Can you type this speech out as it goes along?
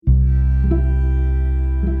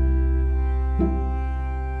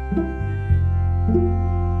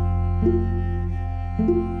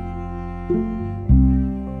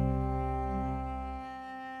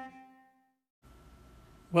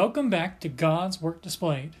Welcome back to God's Work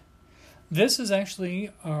Displayed. This is actually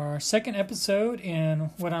our second episode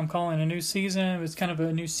in what I'm calling a new season. It's kind of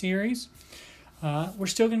a new series. We're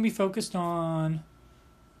still going to be focused on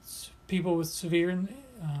people with severe and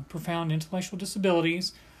profound intellectual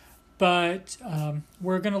disabilities, but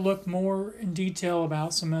we're going to look more in detail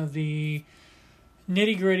about some of the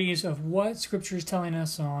nitty-gritties of what Scripture is telling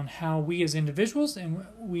us on how we as individuals and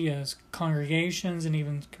we as congregations and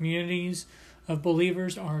even communities of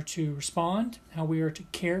believers are to respond, how we are to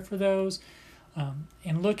care for those,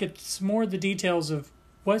 and look at some more of the details of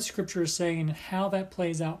what Scripture is saying and how that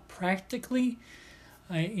plays out practically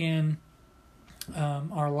in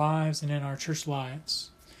our lives and in our church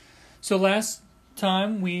lives. So last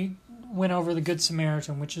time we went over the Good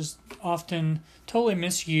Samaritan, which is often totally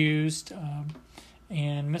misused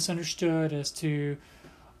and misunderstood as to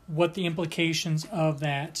what the implications of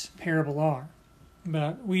that parable are.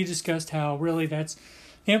 But we discussed how really the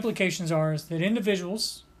implications are is that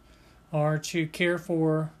individuals are to care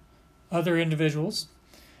for other individuals,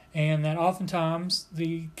 and that oftentimes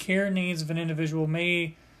the care needs of an individual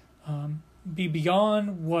may be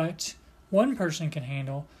beyond what one person can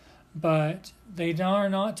handle, but they are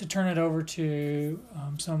not to turn it over to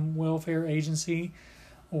some welfare agency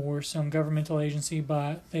or some governmental agency,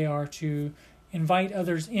 but they are to invite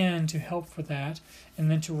others in to help for that, and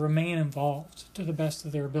then to remain involved to the best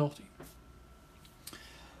of their ability.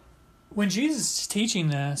 When Jesus is teaching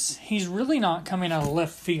this, he's really not coming out of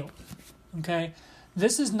left field. Okay?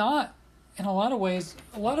 This is not, in a lot of ways,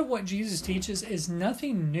 a lot of what Jesus teaches is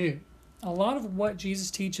nothing new. A lot of what Jesus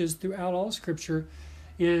teaches throughout all Scripture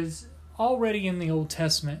is already in the Old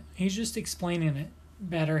Testament. He's just explaining it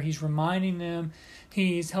better. He's reminding them.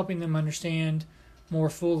 He's helping them understand more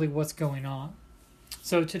fully what's going on.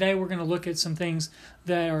 So today we're going to look at some things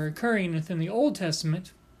that are occurring within the Old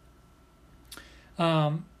Testament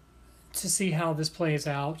to see how this plays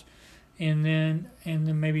out, and then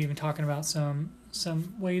maybe even talking about some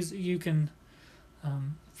ways that you can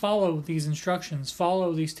follow these instructions,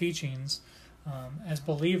 follow these teachings as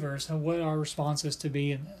believers, and what our response is to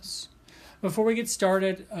be in this. Before we get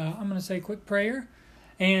started, I'm going to say a quick prayer.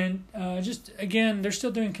 And just, again, they're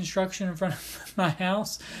still doing construction in front of my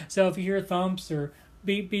house. So if you hear thumps or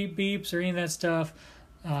beep, beep, beeps or any of that stuff,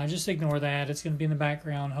 just ignore that. It's going to be in the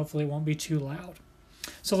background. Hopefully it won't be too loud.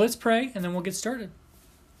 So let's pray, and then we'll get started.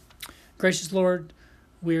 Gracious Lord,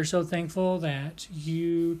 we are so thankful that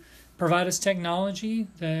you provide us technology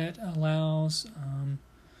that allows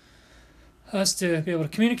us to be able to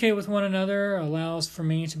communicate with one another, allows for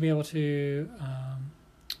me to be able to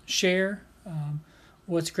share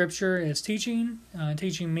what Scripture is teaching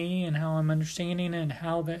me and how I'm understanding it and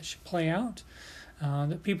how that should play out,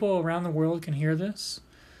 that people around the world can hear this.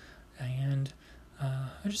 And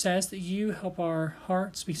I just ask that you help our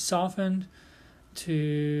hearts be softened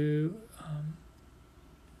to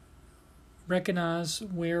recognize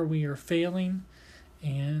where we are failing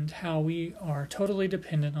and how we are totally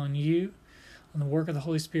dependent on you, on the work of the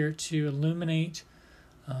Holy Spirit to illuminate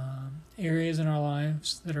areas in our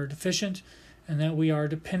lives that are deficient, and that we are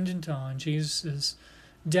dependent on Jesus'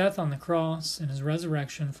 death on the cross and his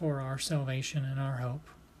resurrection for our salvation and our hope.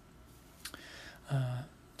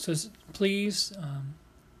 So please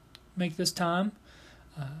make this time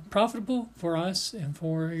profitable for us and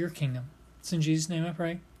for your kingdom. It's in Jesus' name I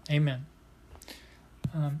pray. Amen.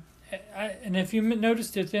 And if you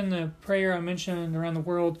noticed it in the prayer I mentioned around the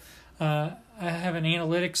world, I have an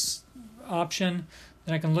analytics option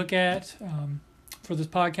that I can look at for this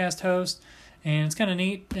podcast host. And it's kind of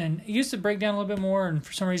neat. And it used to break down a little bit more, and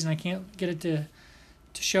for some reason I can't get it to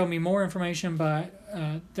show me more information. But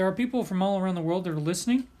there are people from all around the world that are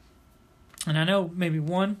listening. And I know maybe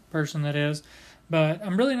one person that is. But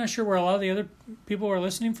I'm really not sure where a lot of the other people are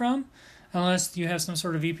listening from, unless you have some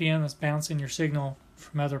sort of VPN that's bouncing your signal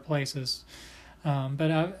from other places.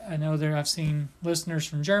 But I know I've seen listeners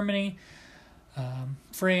from Germany,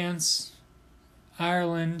 France,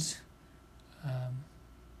 Ireland,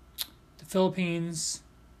 Philippines,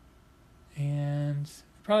 and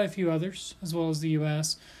probably a few others, as well as the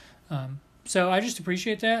U.S. So I just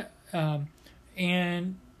appreciate that.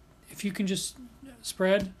 And if you can just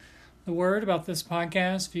spread the word about this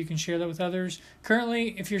podcast, if you can share that with others.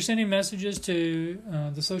 Currently, if you're sending messages to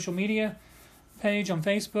the social media page on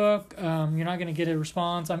Facebook, you're not going to get a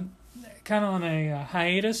response. I'm kind of on a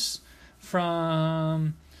hiatus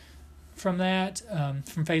from that,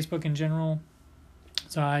 from Facebook in general.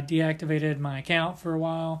 So I deactivated my account for a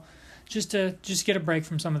while just to get a break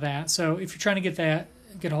from some of that. So if you're trying to get a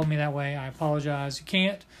hold of me that way, I apologize. You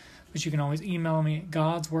can't, but you can always email me at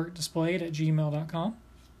godsworkdisplayed@gmail.com,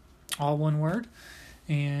 all one word.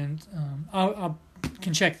 and I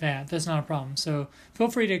can check that. That's not a problem. So feel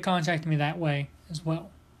free to contact me that way as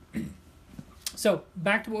well. So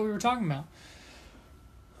back to what we were talking about.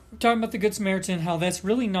 We're talking about the Good Samaritan, how that's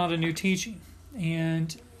really not a new teaching.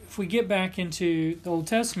 And if we get back into the Old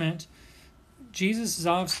Testament, Jesus is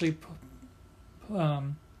obviously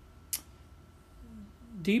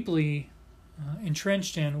deeply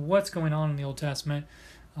entrenched in what's going on in the Old Testament,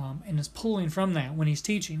 and is pulling from that when he's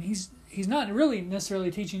teaching. He's not really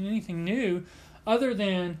necessarily teaching anything new, other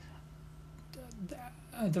than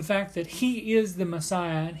the fact that he is the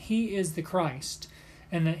Messiah and he is the Christ,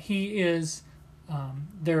 and that he is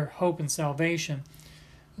their hope and salvation.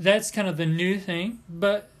 That's kind of the new thing.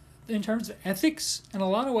 But in terms of ethics, in a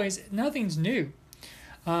lot of ways, nothing's new.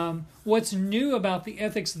 What's new about the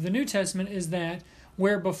ethics of the New Testament is that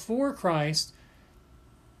where before Christ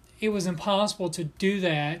it was impossible to do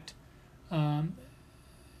that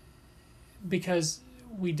because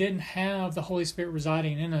we didn't have the Holy Spirit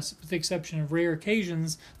residing in us, with the exception of rare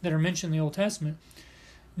occasions that are mentioned in the Old Testament.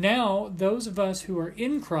 Now, those of us who are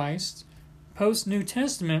in Christ, post-New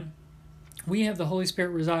Testament, we have the Holy Spirit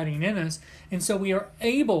residing in us, and so we are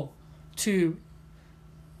able to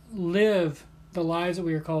live the lives that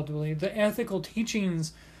we are called to live. The ethical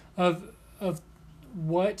teachings of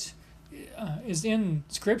what is in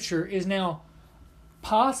Scripture is now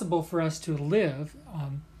possible for us to live,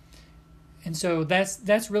 and so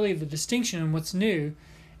that's really the distinction and what's new.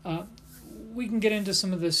 We can get into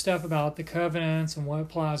some of this stuff about the covenants and what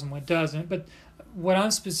applies and what doesn't, but what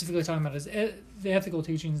I'm specifically talking about is the ethical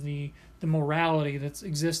teachings, the morality that's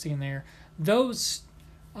existing there. Those,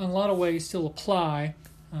 in a lot of ways, still apply.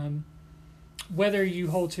 Whether you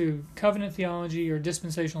hold to covenant theology or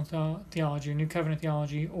dispensational theology or new covenant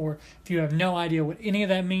theology, or if you have no idea what any of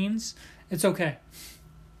that means, it's okay.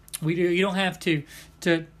 You don't have to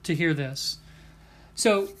hear this.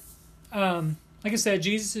 So, like I said,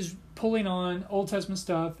 Jesus is pulling on Old Testament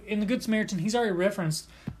stuff. In the Good Samaritan, he's already referenced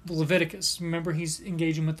Leviticus. Remember, he's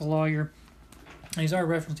engaging with the lawyer. He's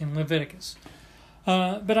already referencing Leviticus.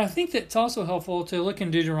 But I think that it's also helpful to look in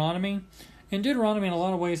Deuteronomy. In Deuteronomy, in a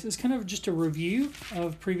lot of ways, it's kind of just a review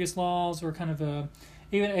of previous laws, or kind of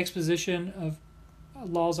even exposition of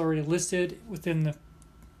laws already listed within the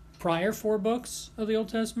prior 4 books of the Old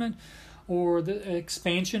Testament, or the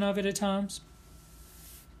expansion of it at times.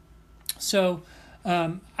 So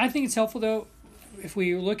I think it's helpful, though, if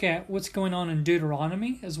we look at what's going on in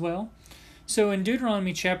Deuteronomy as well. So in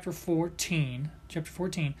Deuteronomy chapter 14, at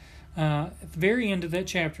the very end of that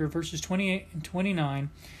chapter, verses 28 and 29,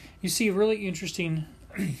 you see a really interesting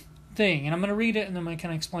thing. And I'm going to read it, and then I'm going to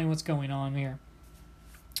kind of explain what's going on here.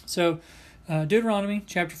 So Deuteronomy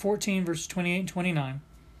chapter 14, verses 28 and 29.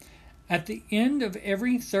 At the end of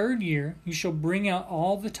every 3rd year, you shall bring out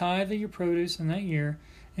all the tithe of your produce in that year,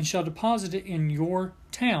 and shall deposit it in your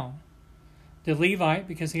town. The Levite,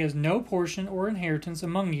 because he has no portion or inheritance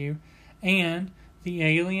among you, and the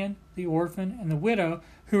alien, the orphan, and the widow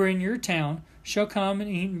who are in your town, shall come and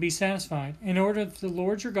eat and be satisfied, in order that the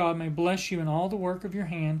Lord your God may bless you in all the work of your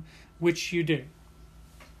hand which you do.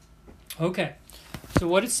 Okay, so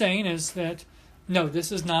what it's saying is that, no,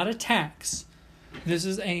 this is not a tax. This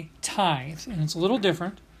is a tithe, and it's a little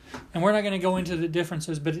different, and we're not going to go into the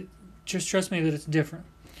differences, but just trust me that it's different.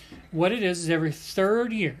 What it is every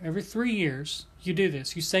 3rd year, every 3 years, you do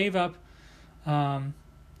this. You save up a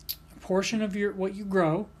portion of what you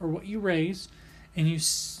grow or what you raise, and you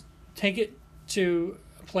take it to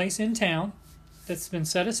a place in town that's been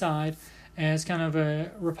set aside as kind of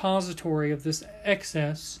a repository of this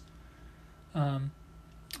excess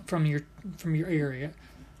from your area.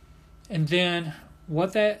 And then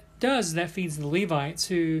what that does is that feeds the Levites,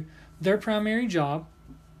 who their primary job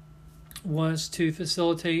was to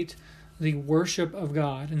facilitate the worship of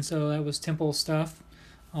God. And so that was temple stuff,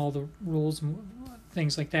 all the rules and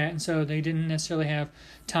things like that. And so they didn't necessarily have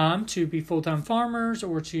time to be full-time farmers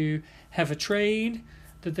or to have a trade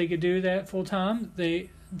that they could do that full-time.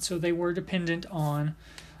 So they were dependent on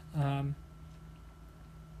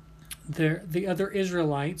the other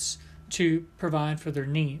Israelites to provide for their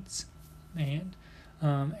needs. And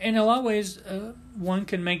in a lot of ways, one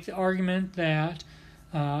can make the argument that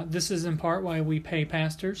this is in part why we pay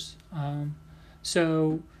pastors.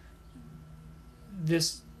 So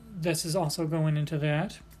this is also going into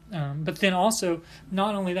that. But then also,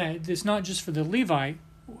 not only that, it's not just for the Levite.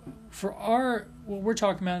 For what we're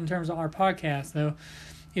talking about in terms of our podcast, though,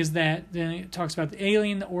 is that then it talks about the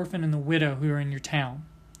alien, the orphan, and the widow who are in your town.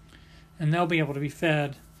 And they'll be able to be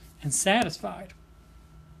fed and satisfied.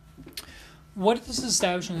 What this is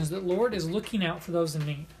establishing is that Lord is looking out for those in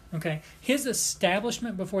need. Okay, his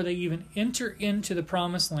establishment before they even enter into the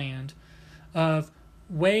promised land of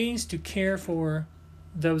ways to care for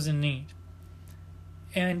those in need.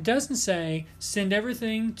 And it doesn't say send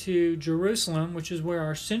everything to Jerusalem, which is where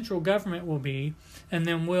our central government will be, and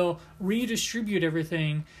then we'll redistribute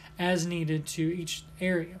everything as needed to each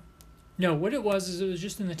area. No, what it was is it was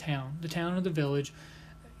just in the town or the village,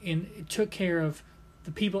 and it took care of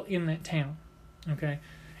the people in that town. Okay?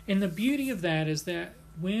 And the beauty of that is that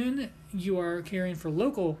when you are caring for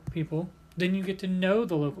local people, then you get to know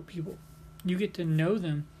the local people. You get to know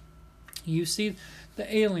them. You see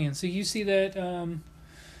the aliens. So you see that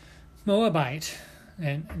Moabite,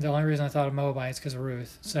 and the only reason I thought of Moabite is because of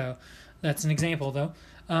Ruth. So that's an example, though,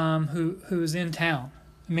 who's in town.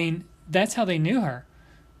 I mean, that's how they knew her.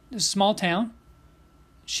 A small town.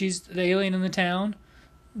 She's the alien in the town.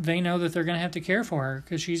 They know that they're going to have to care for her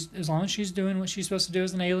because as long as she's doing what she's supposed to do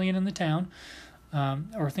as an alien in the town,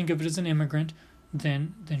 or think of it as an immigrant,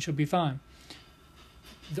 then she'll be fine.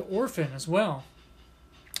 The orphan as well.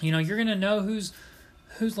 You know, you're going to know who's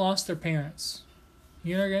lost their parents.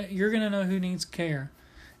 You're going to know who needs care.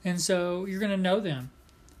 And so you're going to know them.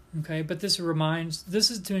 Okay, but this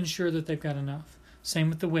is to ensure that they've got enough. Same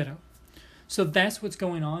with the widow. So that's what's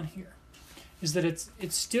going on here. Is that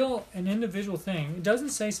it's still an individual thing. It doesn't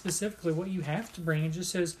say specifically what you have to bring. It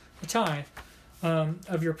just says a tithe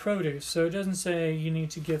of your produce. So it doesn't say you need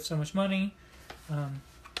to give so much money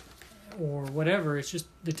or whatever. It's just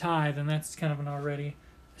the tithe, and that's kind of an already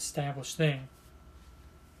established thing.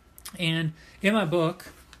 And in my book,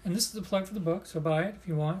 and this is a plug for the book, so buy it if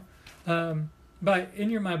you want. But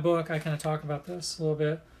in my book, I kind of talk about this a little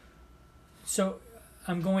bit. So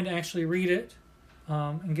I'm going to actually read it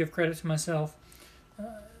and give credit to myself.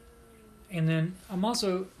 And then I'm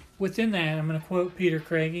also, within that, I'm going to quote Peter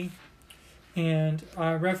Craigie. And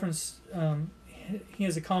I reference, he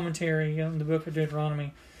has a commentary on the book of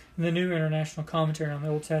Deuteronomy, in the New International Commentary on the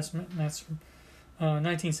Old Testament, and that's from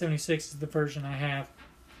 1976 is the version I have,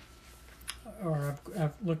 or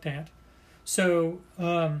I've looked at. So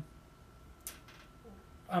I'm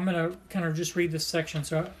going to kind of just read this section,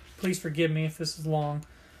 so please forgive me if this is long,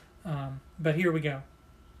 but here we go.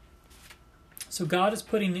 So God is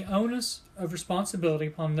putting the onus of responsibility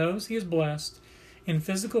upon those he has blessed in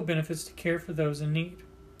physical benefits to care for those in need.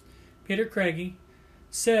 Peter Craigie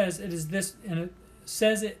says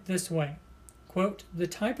it this way, quote, "The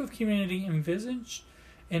type of community envisaged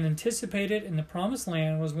and anticipated in the Promised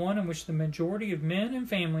Land was one in which the majority of men and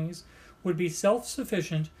families would be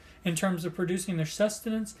self-sufficient in terms of producing their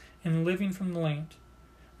sustenance and living from the land.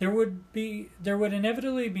 There would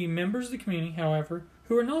inevitably be members of the community, however,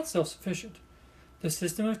 who are not self-sufficient. The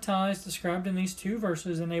system of tithes described in these two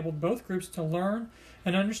verses enabled both groups to learn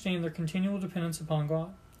and understand their continual dependence upon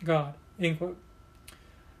God." End quote.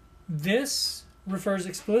 This refers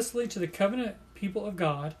explicitly to the covenant people of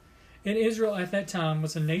God, and Israel at that time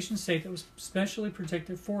was a nation-state that was specially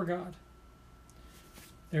protected for God.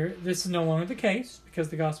 This is no longer the case, because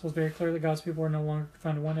the gospel is very clear that God's people are no longer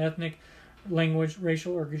confined to one ethnic, language,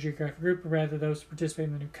 racial, or geographic group, but rather those who participate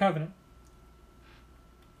in the new covenant,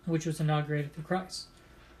 which was inaugurated through Christ.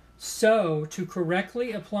 So, to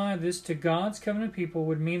correctly apply this to God's covenant people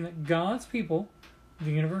would mean that God's people,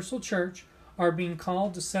 the universal church, are being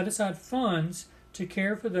called to set aside funds to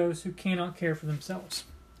care for those who cannot care for themselves.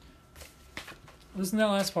 Listen to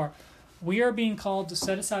that last part. We are being called to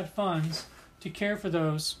set aside funds to care for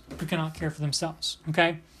those who cannot care for themselves.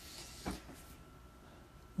 Okay?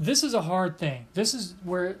 This is a hard thing. This is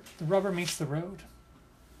where the rubber meets the road.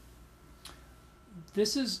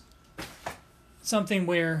 This is something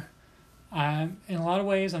where in a lot of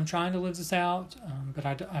ways I'm trying to live this out, but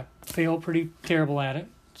I fail pretty terrible at it.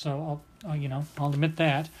 So I'll admit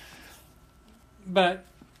that. But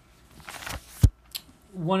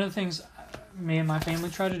one of the things me and my family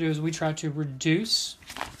try to do is we try to reduce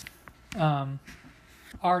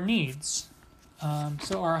our needs,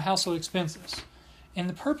 so our household expenses. And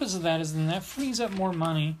the purpose of that is then that frees up more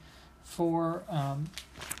money for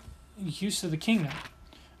use of the kingdom.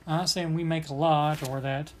 I'm not saying we make a lot or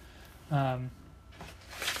that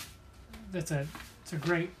it's a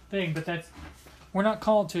great thing, but we're not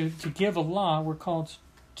called to give a lot. We're called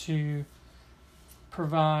to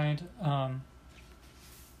provide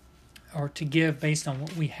or to give based on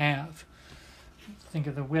what we have. Think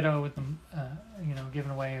of the widow with the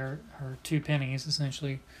giving away her 2 pennies.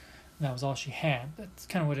 Essentially, that was all she had. That's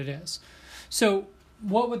kind of what it is. So,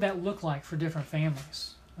 what would that look like for different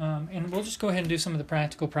families? And we'll just go ahead and do some of the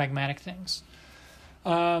practical, pragmatic things.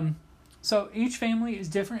 So each family is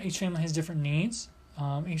different. Each family has different needs.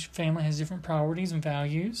 Each family has different priorities and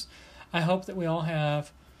values. I hope that we all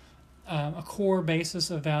have a core basis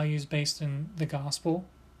of values based in the gospel.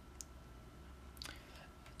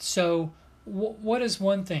 So, what is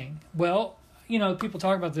one thing? Well, people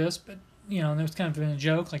talk about this, but there's kind of been a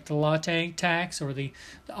joke like the latte tax or the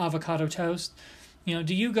avocado toast.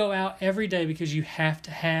 Do you go out every day because you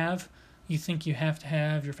think you have to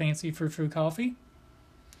have your fancy frou-frou coffee?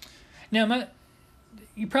 Now,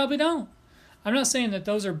 you probably don't. I'm not saying that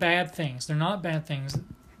those are bad things. They're not bad things.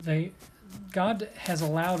 God has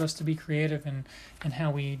allowed us to be creative in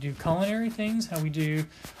how we do culinary things, how we do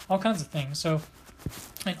all kinds of things. So,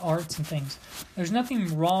 and arts and things. There's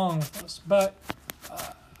nothing wrong with this, but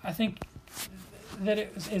I think that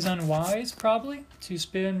it is unwise probably to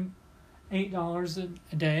spend $8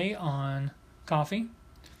 a day on coffee.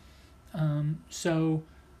 So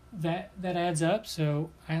that adds up.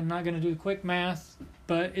 So I'm not going to do the quick math,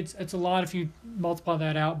 but it's a lot if you multiply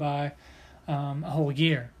that out by a whole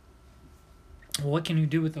year. What can you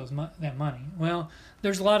do with that money? Well,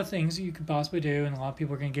 there's a lot of things that you could possibly do, and a lot of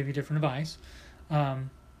people are going to give you different advice. And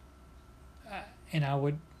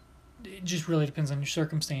it just really depends on your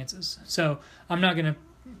circumstances. So I'm not going to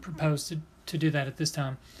propose to do that at this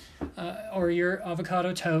time. Or your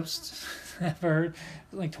avocado toast for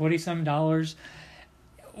like $20-some.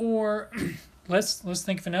 Or let's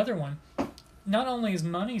think of another one. Not only is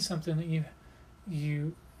money something that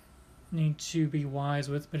you need to be wise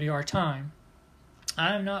with, but our time.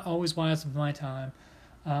 I'm not always wise with my time.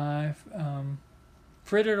 I've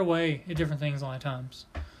frittered away at different things a lot of times.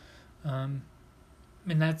 And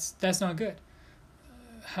that's not good.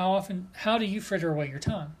 How do you fritter away your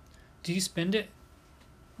time? Do you spend it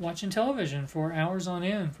watching television for hours on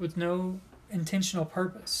end with no intentional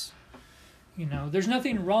purpose? There's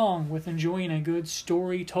nothing wrong with enjoying a good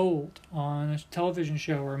story told on a television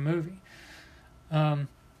show or a movie.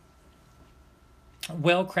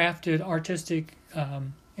 Well-crafted artistic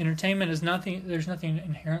entertainment is nothing. There's nothing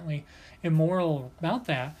inherently immoral about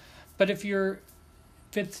that. But if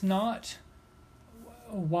it's not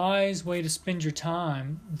a wise way to spend your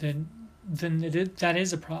time, then that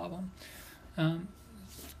is a problem.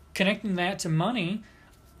 Connecting that to money.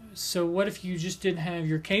 So what if you just didn't have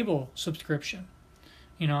your cable subscription?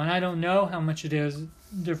 And I don't know how much it is in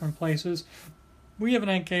different places. We haven't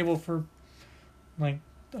had cable for like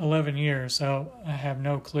 11 years, so I have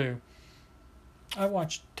no clue. I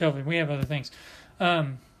watch television. We have other things.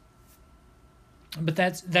 But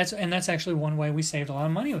that's actually one way we saved a lot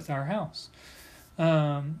of money with our house.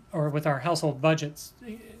 Or with our household budgets,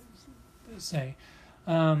 say.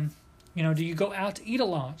 Do you go out to eat a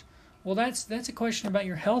lot? Well, that's a question about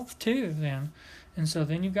your health too, then. And so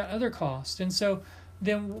then you've got other costs. And so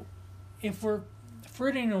then if we're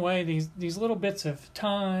frittering away these little bits of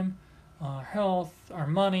time, our health, our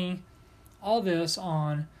money, all this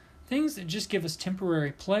on things that just give us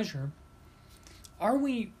temporary pleasure, are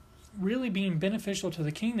we really being beneficial to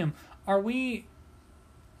the kingdom? Are we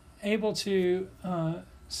able to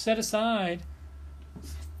set aside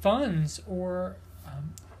funds or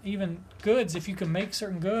even goods, if you can make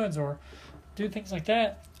certain goods or do things like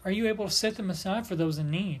that? Are you able to set them aside for those in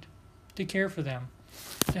need, to care for them,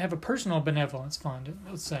 to have a personal benevolence fund,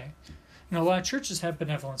 let's say? A lot of churches have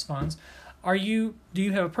benevolence funds. Do you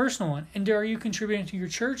have a personal one? And are you contributing to your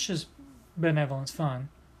church's benevolence fund?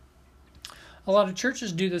 A lot of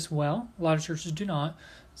churches do this well. A lot of churches do not.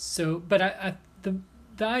 So, but the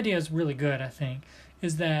idea is really good, I think,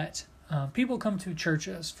 is that people come to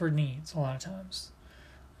churches for needs a lot of times.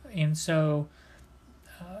 And so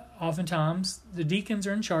oftentimes the deacons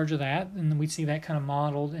are in charge of that, and we see that kind of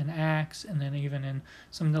modeled in Acts, and then even in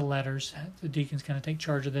some of the letters, the deacons kind of take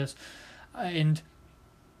charge of this. And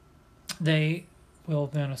they will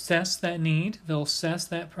then assess that need, they'll assess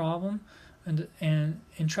that problem, and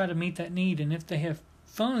try to meet that need. And if they have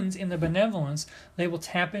funds in the benevolence, they will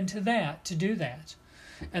tap into that to do that.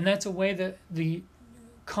 And that's a way that the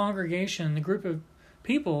congregation, the group of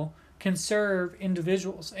people, can serve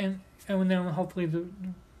individuals. And then hopefully the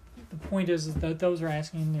point is that those are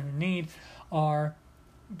asking their need are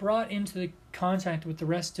brought into the contact with the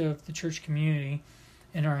rest of the church community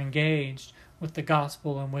and are engaged with the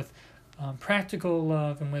gospel and with practical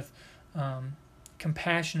love and with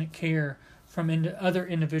compassionate care from other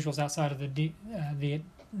individuals outside of the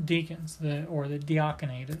deacons, or the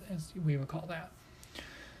diaconate, as we would call that.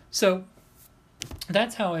 So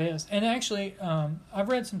that's how it is. And actually, I've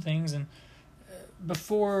read some things, and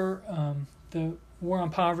before the War on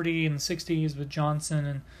Poverty in the 60s with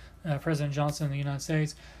Johnson and President Johnson in the United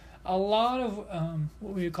States, a lot of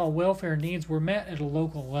what we would call welfare needs were met at a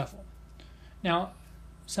local level. Now,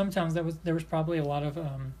 sometimes there was probably a lot of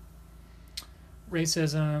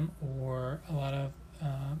racism or a lot of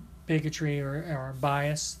bigotry or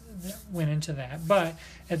bias that went into that. But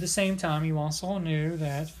at the same time, you also knew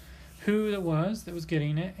that who it was that was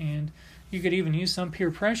getting it, and you could even use some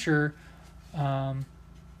peer pressure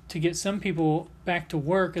to get some people back to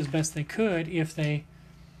work as best they could if they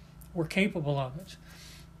were capable of it.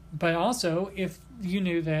 But also, if you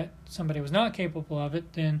knew that somebody was not capable of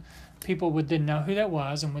it, then people would then know who that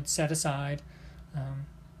was and would set aside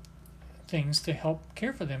things to help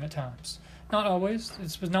care for them at times. Not always.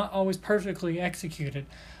 This was not always perfectly executed,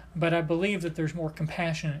 but I believe that there's more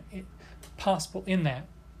compassion possible in that.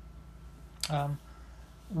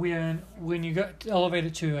 When you get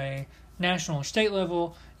elevated to a national or state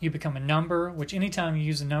level, you become a number, which anytime you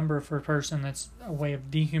use a number for a person, that's a way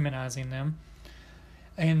of dehumanizing them.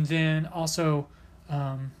 And then also,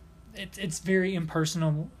 it's very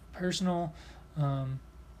impersonal,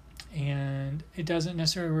 and it doesn't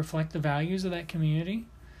necessarily reflect the values of that community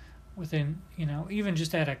within, even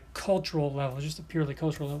just at a cultural level, just a purely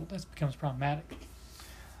cultural level, that becomes problematic.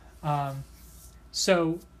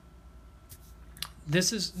 So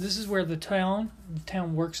this is where the town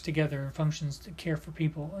works together and functions to care for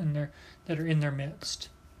people that are in their midst.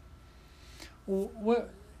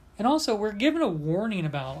 And also, we're given a warning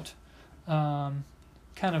about kind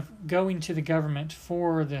of going to the government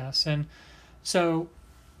for this. And so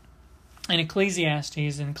in Ecclesiastes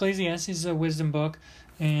is a wisdom book,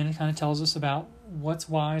 and it kind of tells us about what's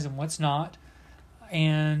wise and what's not.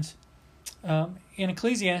 And in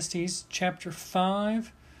Ecclesiastes chapter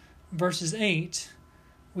 5, verses 8,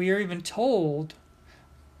 we are even told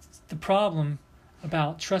the problem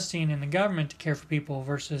about trusting in the government to care for people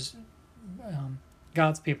versus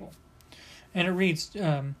God's people. And it reads,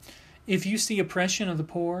 if you see oppression of the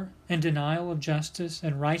poor and denial of justice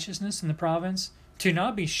and righteousness in the province, do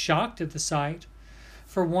not be shocked at the sight.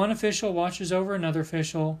 For one official watches over another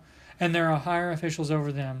official, and there are higher officials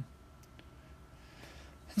over them.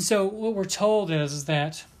 And so what we're told is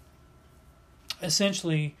that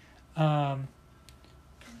essentially no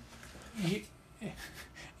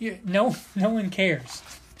one cares.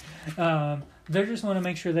 They just want to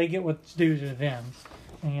make sure they get what's due to them.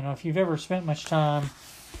 And, if you've ever spent much time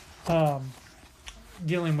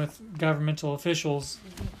dealing with governmental officials,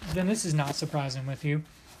 then this is not surprising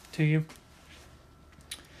to you.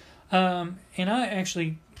 And I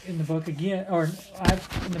actually, in the book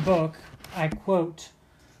I quote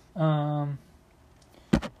some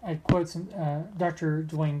Dr.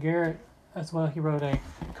 Dwayne Garrett as well. He wrote a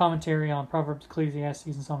commentary on Proverbs, Ecclesiastes,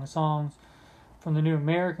 and Song of Songs from the New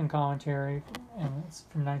American Commentary, and it's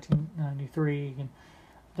from 1993. And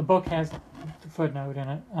the book has the footnote in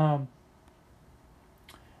it.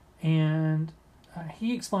 And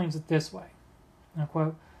he explains it this way, and I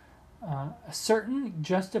quote, a certain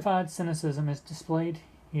justified cynicism is displayed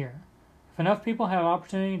here. If enough people have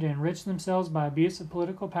opportunity to enrich themselves by abuse of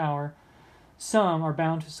political power, some are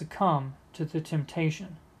bound to succumb to the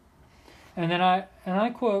temptation. And then I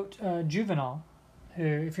quote Juvenal, who,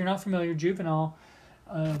 if you're not familiar, Juvenal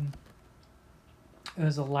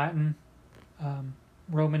is a Latin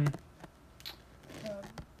Roman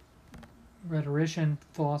rhetorician,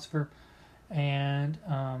 philosopher, and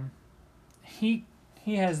he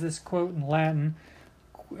has this quote in Latin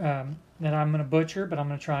that I'm going to butcher, but I'm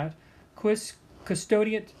going to try it. Quis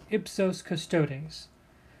custodiet ipsos custodes.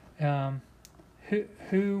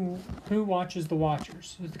 Who watches the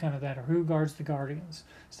watchers? It's kind of that, or who guards the guardians?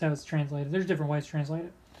 That's how it's translated. There's different ways to translate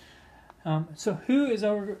it. So who's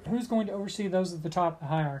going to oversee those at the top of the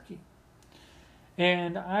hierarchy?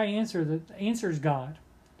 And I answer that the answer is God.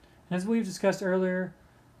 And as we've discussed earlier,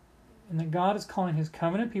 and that God is calling His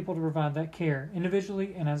covenant people to provide that care,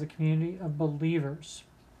 individually and as a community of believers.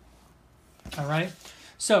 All right?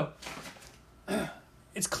 So,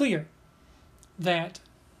 it's clear that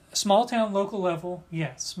small town, local level,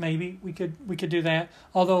 yes, maybe we could do that.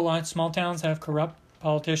 Although a lot of small towns have corrupt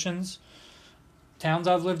politicians. Towns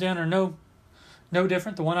I've lived in are no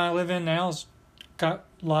different. The one I live in now has got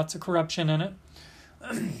lots of corruption in it.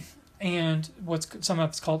 And some of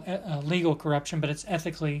it's called legal corruption, but it's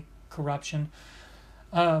ethically corruption.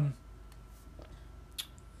 The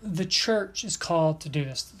church is called to do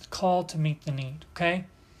this. It's called to meet the need, okay?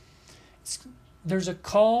 There's a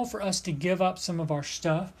call for us to give up some of our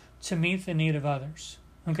stuff to meet the need of others,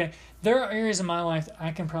 okay? There are areas in my life that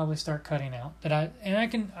I can probably start cutting out, I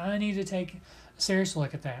need to take a serious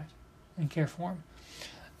look at that and care for them.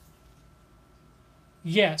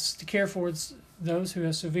 Yes, to care for those who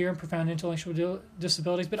have severe and profound intellectual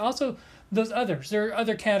disabilities, but also those others. There are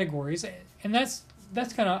other categories, and that's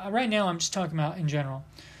kind of, right now I'm just talking about in general.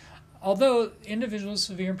 Although individuals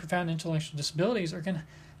with severe and profound intellectual disabilities are going to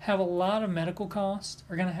have a lot of medical costs,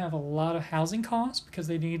 are going to have a lot of housing costs because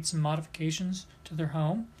they need some modifications to their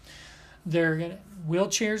home. They're going to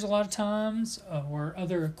wheelchairs a lot of times, or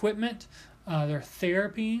other equipment, their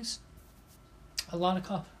therapies. A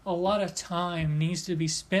lot of time needs to be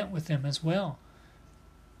spent with them as well,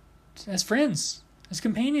 as friends, as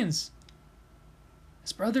companions,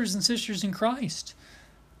 as brothers and sisters in Christ.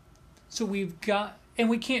 So we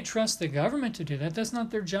can't trust the government to do that. That's not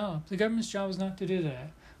their job. The government's job is not to do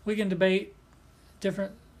that. We can debate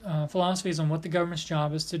different philosophies on what the government's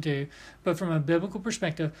job is to do, but from a biblical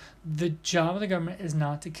perspective, the job of the government is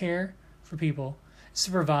not to care for people. It's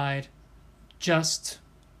to provide just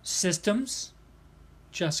systems,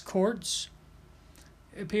 just courts,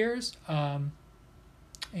 it appears, and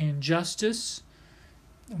justice.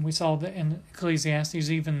 And we saw that in Ecclesiastes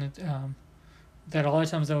even that a lot of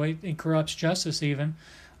times, though, it corrupts justice even.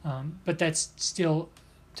 But that's still,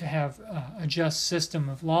 to have a just system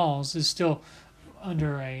of laws is still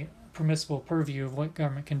under a permissible purview of what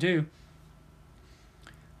government can do.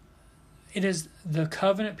 It is the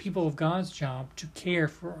covenant people of God's job to care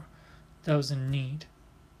for those in need.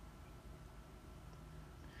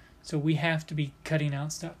 So we have to be cutting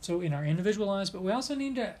out stuff. So in our individual lives, but we also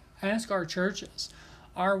need to ask our churches,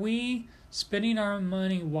 are we spending our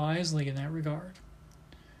money wisely in that regard?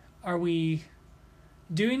 Are we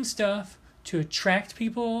doing stuff to attract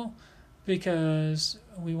people because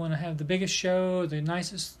we want to have the biggest show, the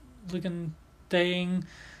nicest looking thing?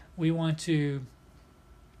 We want to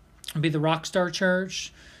be the rock star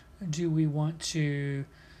church? Do we want to,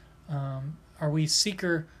 are we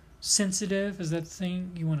seeker sensitive? Is that the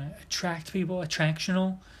thing? You want to attract people,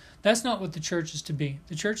 attractional? That's not what the church is to be.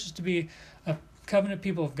 The church is to be a covenant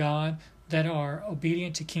people of God that are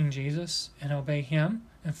obedient to King Jesus and obey Him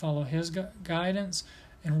and follow His guidance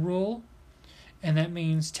and rule. And that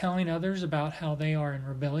means telling others about how they are in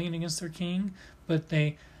rebellion against their King, but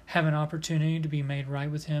they have an opportunity to be made right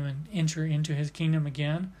with Him and enter into His kingdom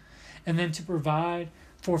again. And then to provide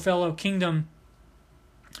for fellow kingdom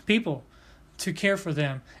people, to care for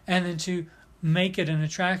them, and then to make it an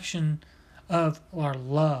attraction of our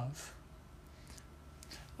love.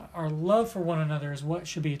 Our love for one another is what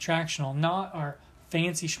should be attractional, not our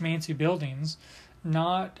fancy schmancy buildings,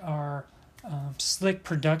 not our slick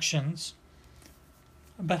productions,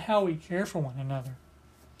 but how we care for one another.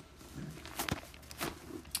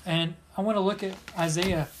 And I want to look at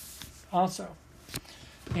Isaiah also.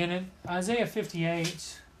 And in Isaiah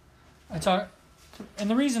 58, and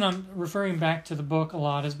the reason I'm referring back to the book a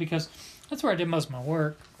lot is because that's where I did most of my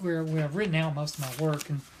work, where I've written out most of my work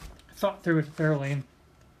and thought through it thoroughly. And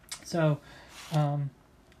so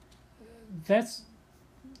that's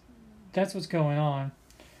what's going on.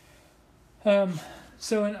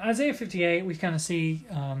 So in Isaiah 58, we kind of see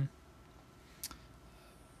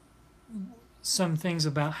some things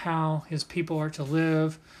about how His people are to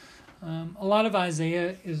live. A lot of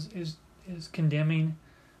Isaiah is condemning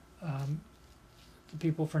the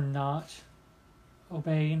people for not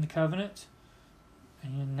obeying the covenant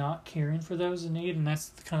and not caring for those in need, and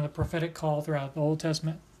that's kind of the prophetic call throughout the Old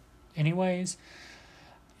Testament anyways.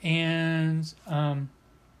 And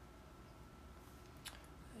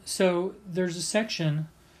so there's a section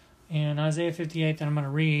in Isaiah 58 that I'm going to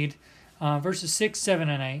read, verses 6, 7,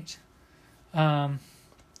 and 8.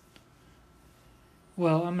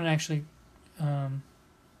 Well, I'm going to actually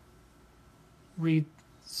read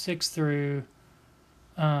 6 through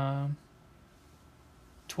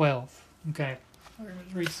 12. Okay.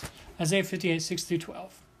 Read Isaiah 58, 6 through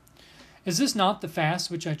 12. Is this not the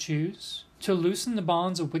fast which I choose? To loosen the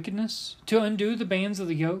bonds of wickedness, to undo the bands of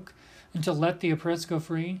the yoke, and to let the oppressed go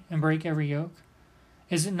free, and break every yoke?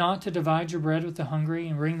 Is it not to divide your bread with the hungry,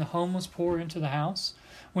 and bring the homeless poor into the house?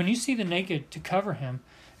 When you see the naked, to cover him,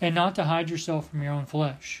 and not to hide yourself from your own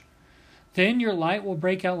flesh. Then your light will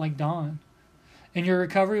break out like dawn, and your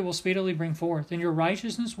recovery will speedily bring forth, and your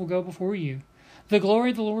righteousness will go before you. The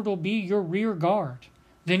glory of the Lord will be your rear guard.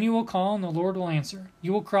 Then you will call, and the Lord will answer.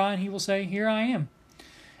 You will cry, and He will say, Here I am.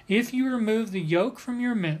 If you remove the yoke from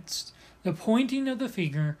your midst, the pointing of the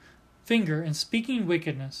finger and speaking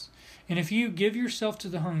wickedness, and if you give yourself to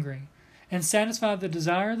the hungry, and satisfy the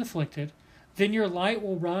desire of the afflicted, then your light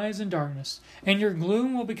will rise in darkness, and your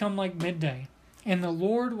gloom will become like midday. And the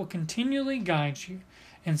Lord will continually guide you,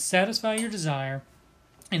 and satisfy your desire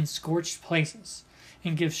in scorched places,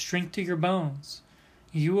 and give strength to your bones.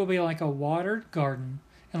 You will be like a watered garden,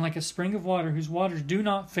 and like a spring of water whose waters do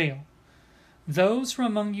not fail. Those from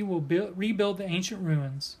among you will rebuild the ancient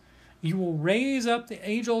ruins. You will raise up the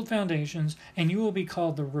age-old foundations, and you will be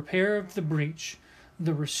called the repairer of the breach,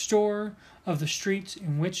 the restorer of the streets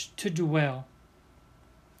in which to dwell.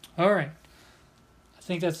 All right. I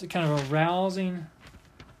think that's kind of a rousing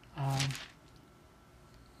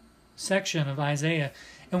section of Isaiah.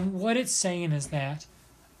 And what it's saying is that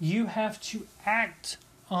you have to act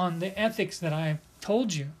on the ethics that I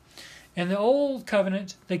told you. In the old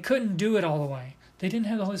covenant, they couldn't do it all the way. They didn't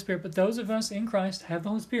have the Holy Spirit, but those of us in Christ have the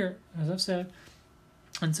Holy Spirit, as I've said.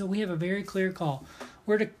 And so we have a very clear call.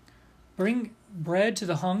 We're to bring bread to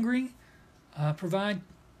the hungry, provide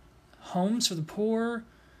homes for the poor,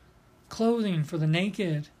 clothing for the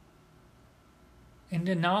naked, and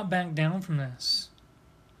to not back down from this.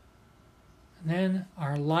 And then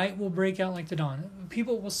our light will break out like the dawn.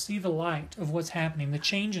 People will see the light of what's happening, the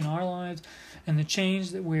change in our lives, and the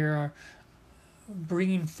change that we are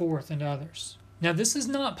bringing forth into others. Now, this is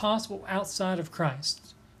not possible outside of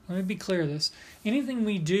Christ. Let me be clear of this. Anything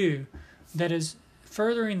we do that is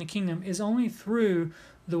furthering the kingdom is only through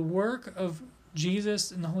the work of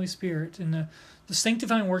Jesus and the Holy Spirit and the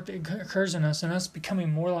sanctifying work that occurs in us and us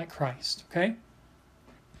becoming more like Christ. Okay?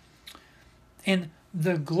 And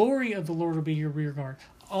the glory of the Lord will be your rear guard.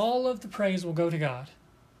 All of the praise will go to God.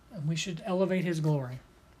 And we should elevate His glory.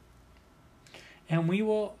 And we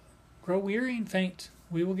will grow weary and faint.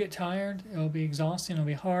 We will get tired. It will be exhausting. It will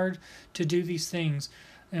be hard to do these things.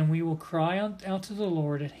 And we will cry out to the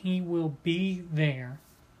Lord, and He will be there.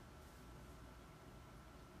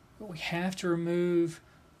 But we have to remove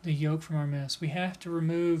the yoke from our midst. We have to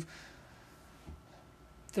remove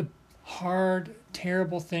the hard,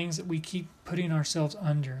 terrible things that we keep putting ourselves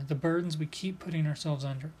under, the burdens we keep putting ourselves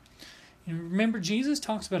under. You know, remember, Jesus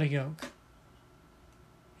talks about a yoke.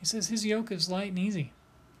 He says His yoke is light and easy.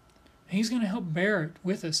 He's going to help bear it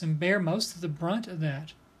with us and bear most of the brunt of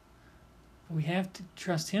that. But we have to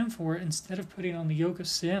trust Him for it instead of putting on the yoke of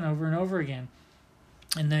sin over and over again.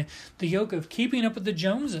 And the yoke of keeping up with the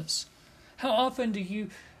Joneses. How often do you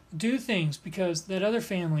do things because that other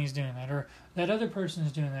family is doing that, or that other person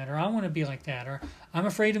is doing that, or I want to be like that, or I'm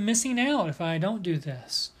afraid of missing out if I don't do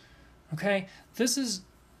this? Okay?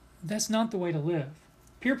 That's not the way to live.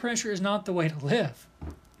 Peer pressure is not the way to live.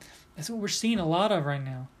 That's what we're seeing a lot of right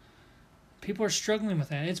now. People are struggling with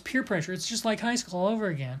that. It's peer pressure. It's just like high school all over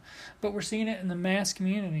again. But we're seeing it in the mass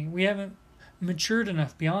community. We haven't matured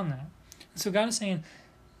enough beyond that. And so God is saying,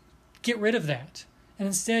 get rid of that. And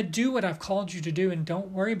instead, do what I've called you to do and don't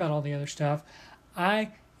worry about all the other stuff.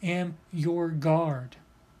 I am your guard.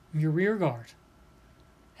 I'm your rear guard.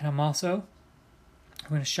 And I'm going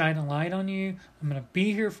to shine a light on you. I'm going to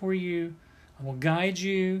be here for you. I will guide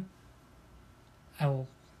you. I will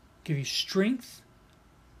give you strength.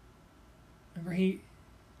 Remember,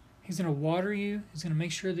 He's going to water you. He's going to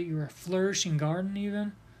make sure that you're a flourishing garden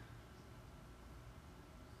even.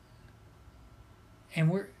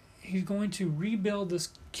 And He's going to rebuild this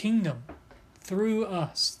kingdom through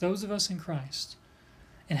us, those of us in Christ.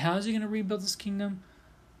 And how is He going to rebuild this kingdom?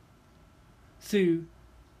 Through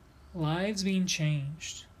lives being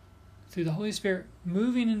changed. Through the Holy Spirit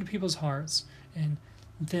moving into people's hearts and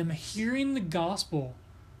them hearing the gospel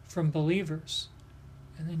from believers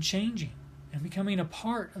and then changing and becoming a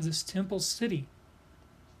part of this temple city.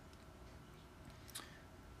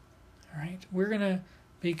 All right, we're going to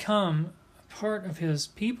become a part of His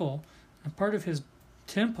people, a part of His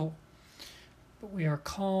temple, but we are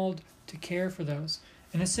called to care for those.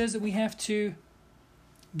 And it says that we have to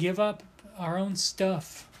give up our own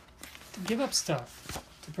stuff, to give up stuff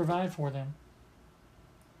to provide for them.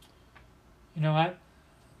 You know,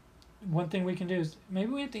 one thing we can do is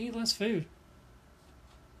maybe we have to eat less food.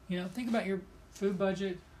 You know, think about your food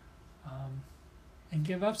budget and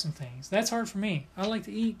give up some things. That's hard for me. I like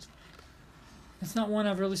to eat. It's not one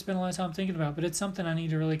I've really spent a lot of time thinking about, but it's something I need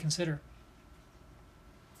to really consider.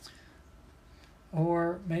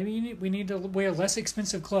 Or maybe we need to wear less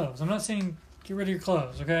expensive clothes. I'm not saying get rid of your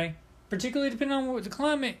clothes, okay? Particularly depending on what the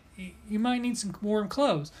climate, you might need some warm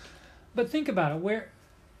clothes. But think about it.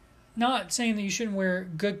 Not saying that you shouldn't wear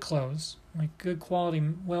good clothes, like good quality,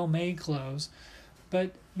 well-made clothes,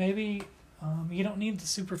 but maybe you don't need the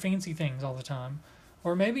super fancy things all the time.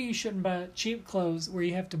 Or maybe you shouldn't buy cheap clothes where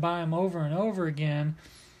you have to buy them over and over again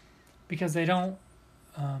because they don't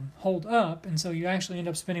hold up, and so you actually end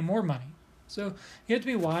up spending more money. So you have to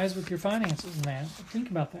be wise with your finances and that. But think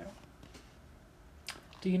about that.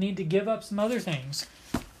 Do you need to give up some other things?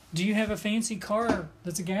 Do you have a fancy car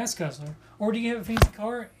that's a gas guzzler? Or do you have a fancy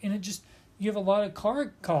car and you have a lot of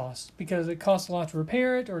car costs because it costs a lot to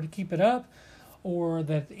repair it or to keep it up, or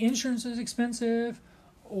that the insurance is expensive,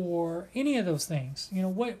 or any of those things? You know,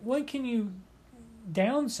 what can you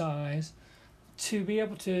downsize to be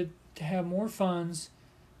able to have more funds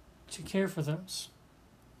to care for those?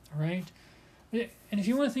 All right? And if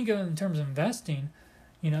you want to think of it in terms of investing,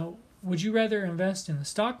 Would you rather invest in the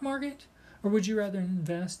stock market, or would you rather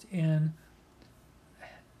invest in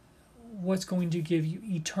what's going to give you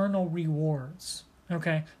eternal rewards?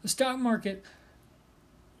 Okay, the stock market,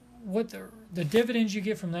 what the dividends you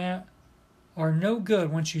get from that are no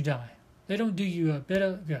good once you die. They don't do you a bit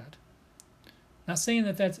of good. Not saying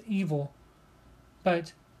that that's evil,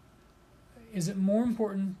 but is it more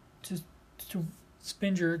important to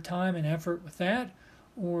spend your time and effort with that,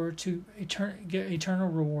 or to get eternal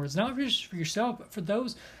rewards? Not just for yourself, but for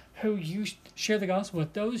those who you share the gospel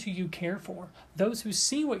with, those who you care for, those who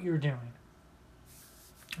see what you're doing.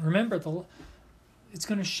 Remember, it's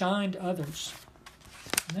going to shine to others.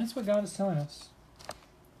 And that's what God is telling us.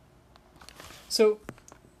 So,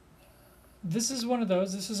 this is one of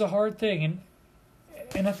those. This is a hard thing.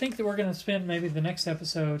 And I think that we're going to spend maybe the next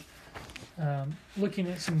episode looking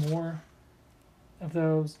at some more of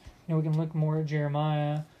those. We can look more at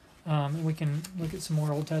Jeremiah. And we can look at some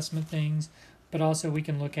more Old Testament things. But also we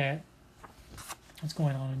can look at what's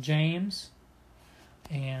going on in James.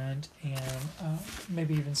 And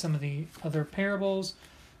maybe even some of the other parables.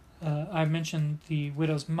 I mentioned the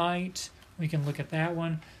widow's mite. We can look at that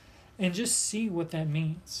one and just see what that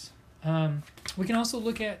means. We can also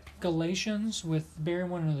look at Galatians with bearing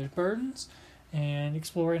one another's burdens and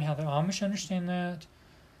exploring how the Amish understand that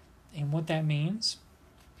and what that means,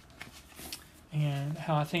 and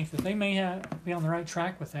how I think that they may be on the right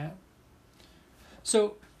track with that.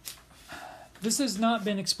 So, this has not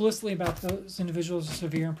been explicitly about those individuals with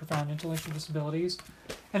severe and profound intellectual disabilities,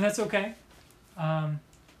 and that's okay.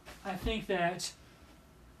 I think that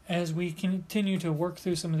as we continue to work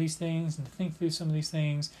through some of these things and think through some of these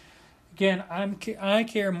things, again, I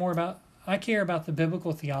care about the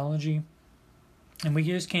biblical theology, and we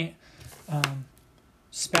just can't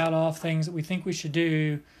spout off things that we think we should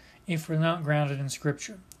do if we're not grounded in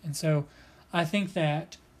Scripture. And so, I think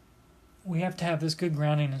that we have to have this good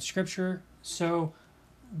grounding in Scripture. So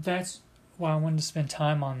that's why I wanted to spend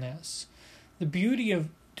time on this. The beauty of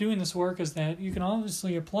doing this work is that you can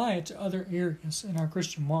obviously apply it to other areas in our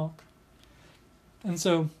Christian walk. And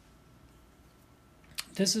so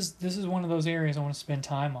this is one of those areas I want to spend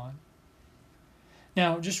time on.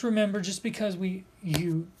 Now, just remember, just because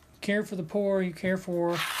you care for the poor, you care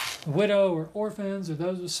for the widow or orphans or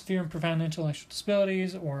those with severe and profound intellectual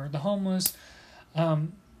disabilities or the homeless,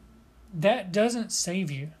 that doesn't save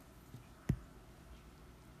you.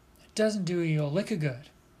 It doesn't do you a lick of good.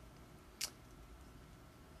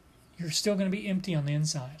 You're still going to be empty on the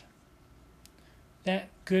inside. That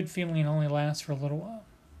good feeling only lasts for a little while.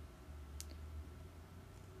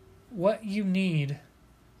 What you need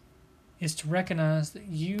is to recognize that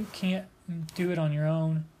you can't do it on your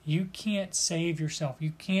own. You can't save yourself.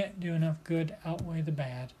 You can't do enough good to outweigh the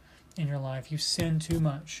bad in your life. You've sinned too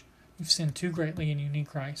much. You've sinned too greatly, and you need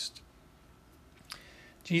Christ.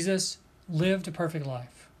 Jesus lived a perfect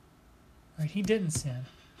life. Right? He didn't sin.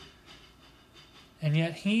 And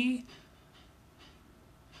yet he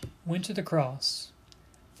went to the cross,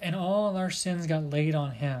 and all of our sins got laid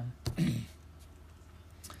on him.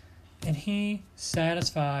 And he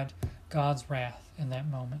satisfied God's wrath in that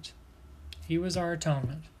moment. He was our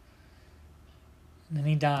atonement. And then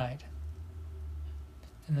he died.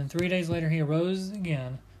 And then 3 days later he arose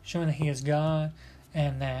again, showing that he is God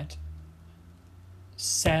and that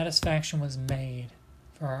satisfaction was made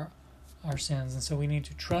for our sins. And so we need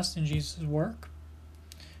to trust in Jesus' work.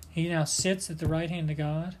 He now sits at the right hand of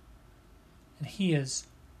God, and he is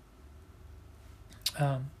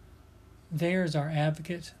there as our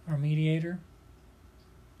advocate, our mediator.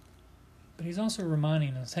 But he's also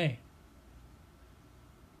reminding us, hey,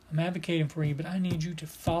 I'm advocating for you, but I need you to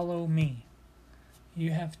follow me.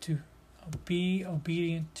 You have to be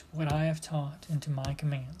obedient to what I have taught and to my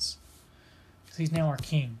commands. Because he's now our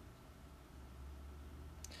king.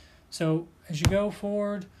 So as you go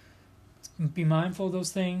forward, be mindful of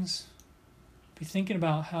those things. Be thinking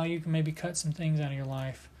about how you can maybe cut some things out of your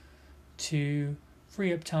life to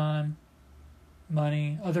free up time,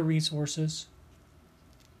 money, other resources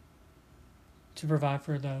to provide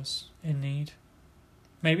for those in need.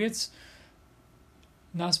 Maybe it's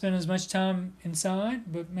not spending as much time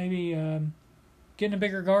inside, but maybe getting a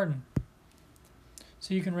bigger garden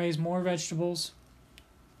so you can raise more vegetables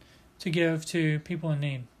to give to people in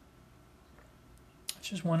need. It's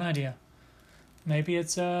just one idea. Maybe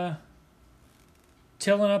it's tilling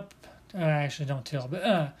up, actually don't till,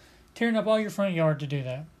 but tearing up all your front yard to do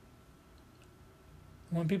that.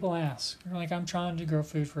 When people ask, you're like, I'm trying to grow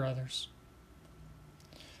food for others.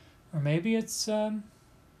 Or maybe it's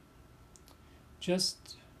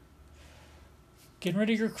just getting rid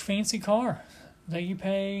of your fancy car that you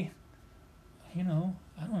pay,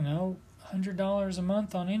 I don't know, $100 a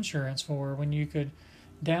month on insurance for when you could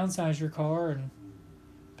downsize your car and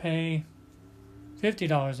pay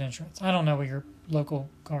 $50 insurance. I don't know what your local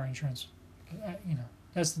car insurance,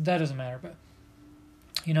 that doesn't matter, but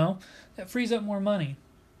that frees up more money,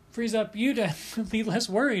 frees up you to be less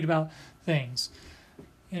worried about things.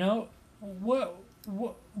 Why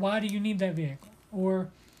do you need that vehicle? Or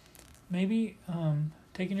maybe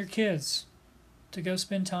taking your kids to go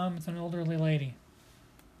spend time with an elderly lady.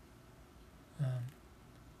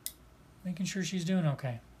 Making sure she's doing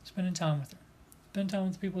okay. Spending time with her. Spend time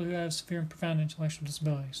with people who have severe and profound intellectual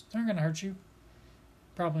disabilities. They're not going to hurt you.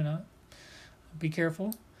 Probably not. Be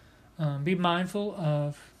careful. Be mindful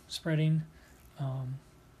of spreading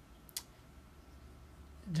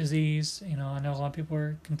disease. I know a lot of people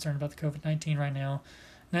are concerned about the COVID-19 right now.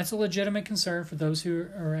 And that's a legitimate concern for those who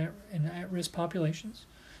are in at-risk populations.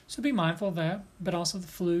 So be mindful of that. But also the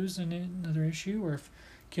flu's another issue. Or if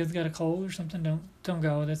kids got a cold or something, don't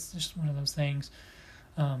go. That's just one of those things.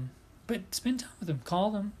 But spend time with them.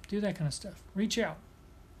 Call them. Do that kind of stuff. Reach out.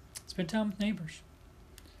 Spend time with neighbors.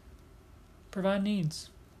 Provide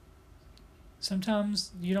needs.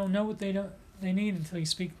 Sometimes you don't know what they need until you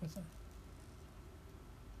speak with them.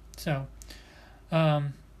 So, I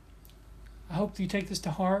hope you take this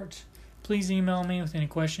to heart. Please email me with any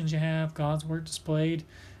questions you have.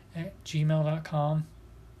 GodsWordDisplayed@gmail.com,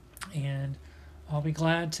 and I'll be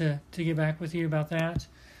glad to get back with you about that.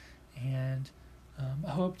 And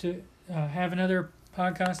I hope to have another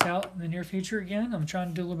podcast out in the near future again. I'm trying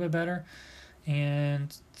to do a little bit better,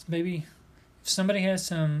 and maybe if somebody has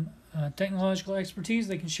some technological expertise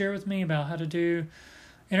they can share with me about how to do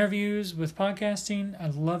interviews with podcasting,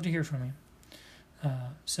 I'd love to hear from you.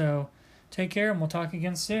 So take care, and we'll talk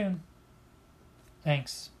again soon.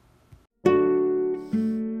 Thanks.